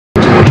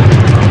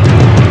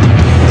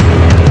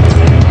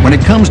When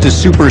it comes to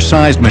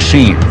supersized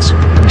machines,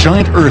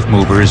 giant earth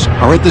movers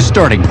are at the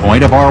starting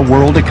point of our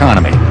world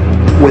economy.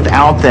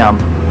 Without them,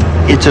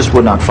 it just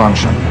would not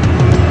function.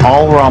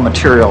 All raw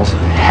materials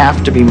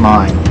have to be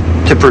mined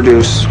to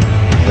produce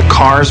the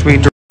cars we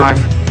drive,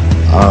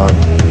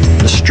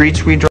 the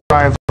streets we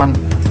drive on,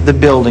 the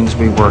buildings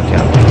we work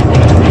in.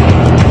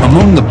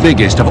 Among the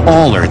biggest of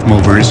all earth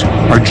movers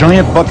are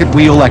giant bucket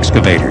wheel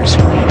excavators.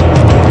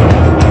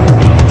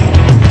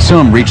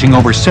 Some reaching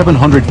over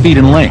 700 feet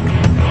in length,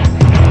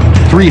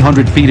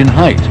 300 feet in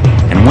height,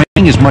 and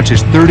weighing as much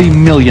as 30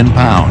 million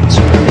pounds.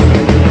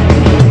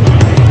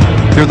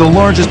 They're the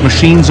largest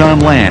machines on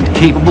land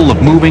capable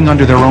of moving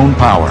under their own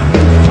power.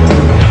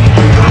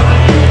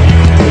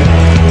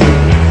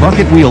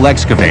 Bucket wheel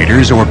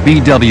excavators, or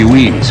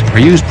BWEs, are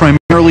used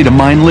primarily to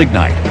mine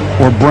lignite,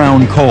 or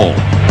brown coal.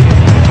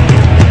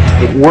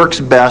 It works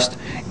best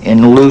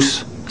in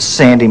loose,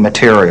 sandy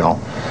material.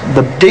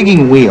 The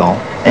digging wheel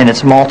and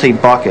its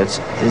multi-buckets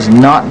is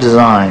not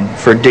designed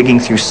for digging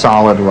through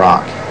solid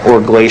rock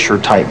or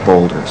glacier-type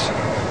boulders.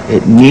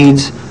 It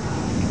needs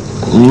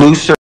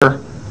looser,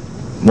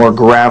 more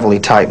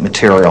gravelly-type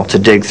material to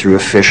dig through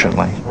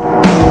efficiently.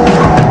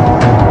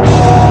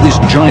 This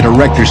giant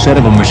erector set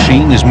of a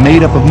machine is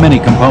made up of many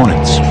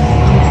components.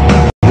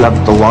 You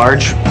have the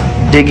large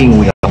digging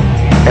wheel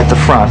at the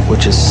front,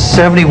 which is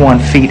 71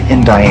 feet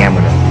in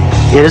diameter.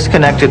 It is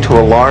connected to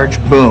a large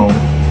boom,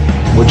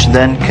 which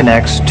then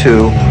connects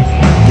to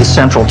the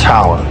central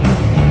tower.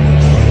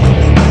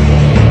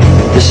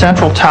 The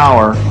central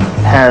tower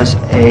has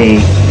a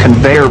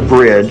conveyor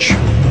bridge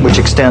which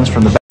extends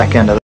from the back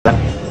end of that,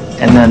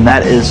 and then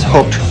that is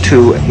hooked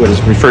to what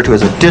is referred to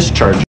as a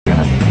discharge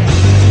unit.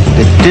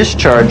 The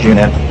discharge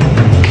unit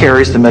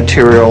carries the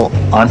material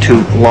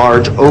onto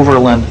large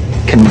overland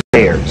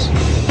conveyors.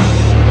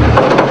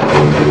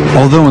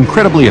 Although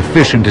incredibly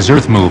efficient as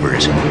earth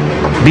movers,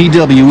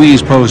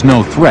 BWEs pose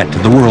no threat to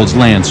the world's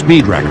land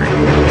speed record.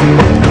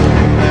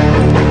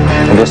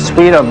 The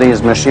speed of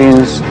these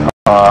machines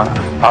are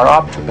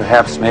up to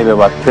perhaps maybe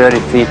about 30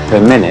 feet per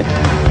minute,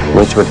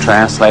 which would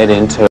translate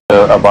into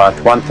about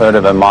 1/3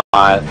 of a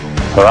mile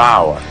per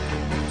hour.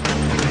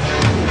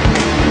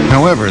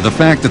 However, the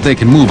fact that they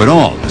can move at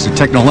all is a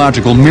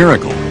technological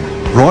miracle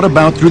brought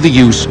about through the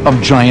use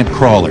of giant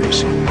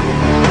crawlers.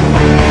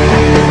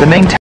 The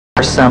main tower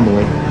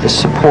assembly is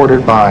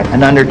supported by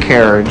an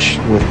undercarriage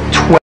with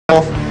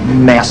 12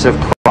 massive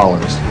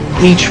crawlers,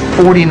 each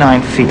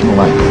 49 feet in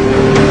length.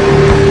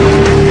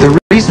 The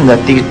reason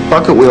that these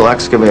bucket wheel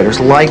excavators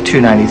like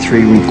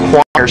 293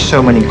 require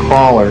so many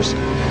crawlers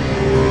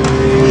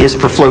is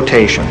for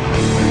flotation.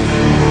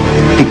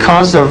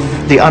 Because of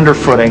the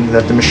underfooting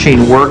that the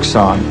machine works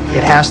on,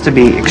 it has to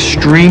be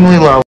extremely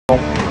level,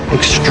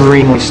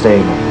 extremely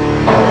stable.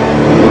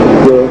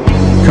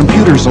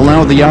 Computers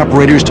allow the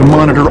operators to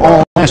monitor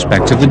all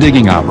aspects of the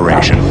digging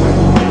operation.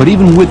 But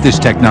even with this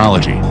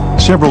technology,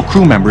 several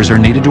crew members are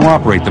needed to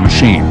operate the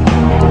machine.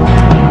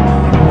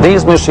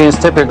 These machines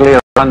typically are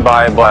run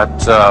by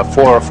about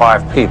 4 or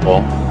 5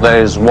 people.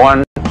 There is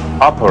one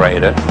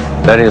operator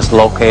that is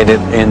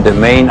located in the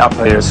main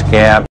operator's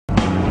cab.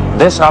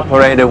 This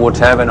operator would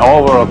have an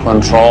overall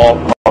control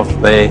of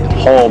the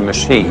whole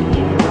machine.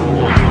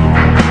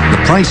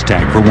 The price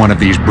tag for one of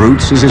these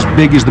brutes is as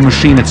big as the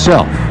machine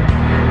itself.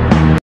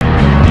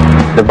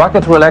 The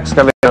bucket wheel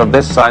excavator of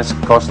this size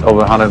cost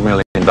over $100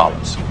 million.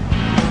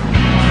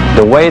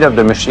 The weight of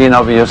the machine,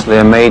 obviously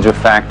a major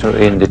factor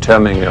in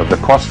determining the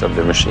cost of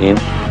the machine,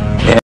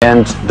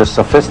 and the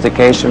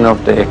sophistication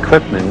of the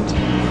equipment.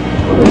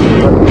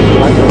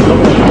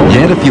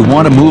 Yet if you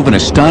want to move an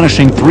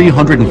astonishing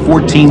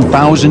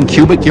 314,000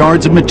 cubic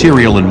yards of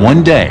material in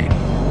one day,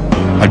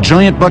 a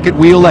giant bucket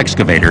wheel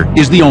excavator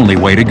is the only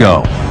way to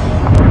go.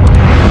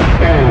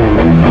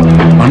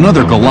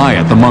 Another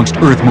Goliath amongst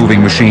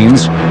earth-moving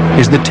machines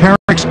is the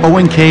Terex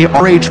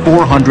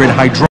RH400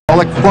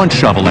 hydraulic front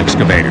shovel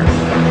excavator.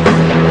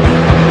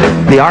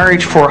 The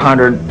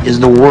RH400 is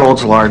the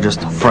world's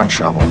largest front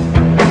shovel.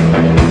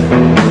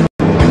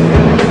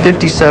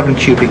 57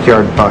 cubic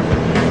yard bucket,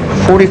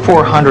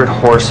 4,400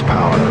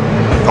 horsepower,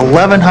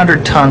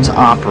 1,100 tons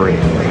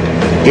operating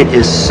weight. It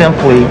is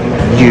simply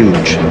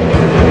huge.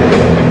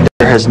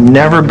 There has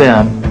never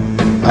been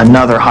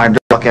another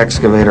hydraulic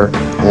excavator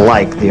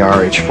like the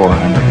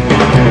RH400.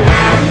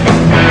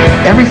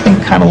 Everything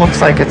kind of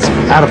looks like it's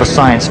out of a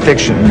science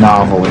fiction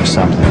novel or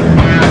something.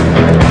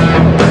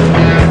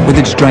 With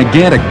its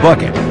gigantic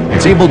bucket,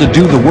 it's able to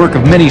do the work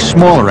of many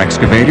smaller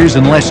excavators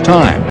in less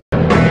time,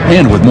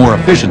 and with more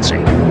efficiency.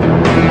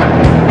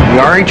 The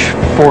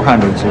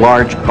RH400's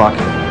large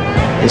bucket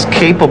is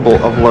capable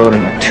of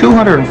loading a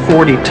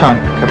 240-ton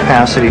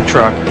capacity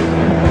truck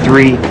in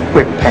 3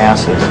 quick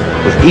passes,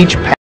 with each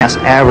pass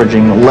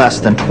averaging less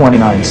than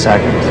 29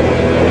 seconds.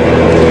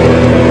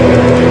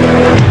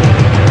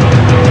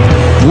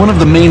 One of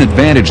the main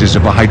advantages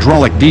of a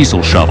hydraulic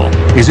diesel shovel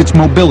is its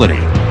mobility.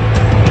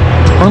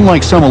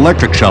 Unlike some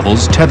electric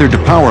shovels tethered to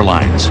power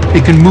lines,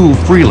 it can move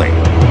freely.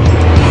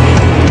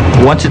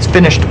 Once it's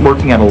finished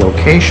working at a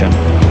location,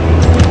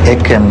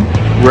 it can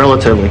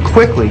relatively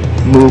quickly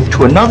move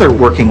to another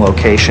working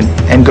location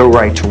and go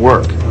right to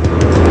work.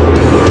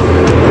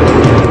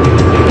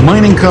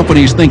 Mining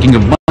companies thinking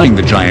of buying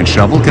the giant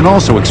shovel can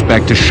also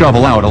expect to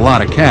shovel out a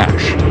lot of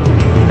cash.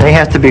 They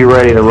have to be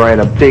ready to write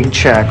a big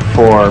check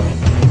for,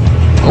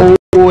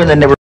 in the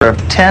neighborhood of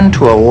 $10 to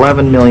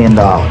 $11 million.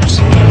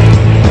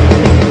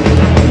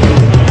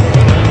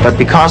 But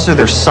because of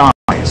their size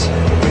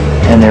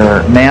and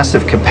their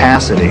massive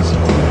capacity,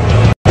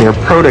 their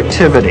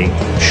productivity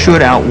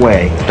should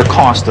outweigh the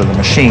cost of the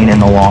machine in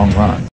the long run.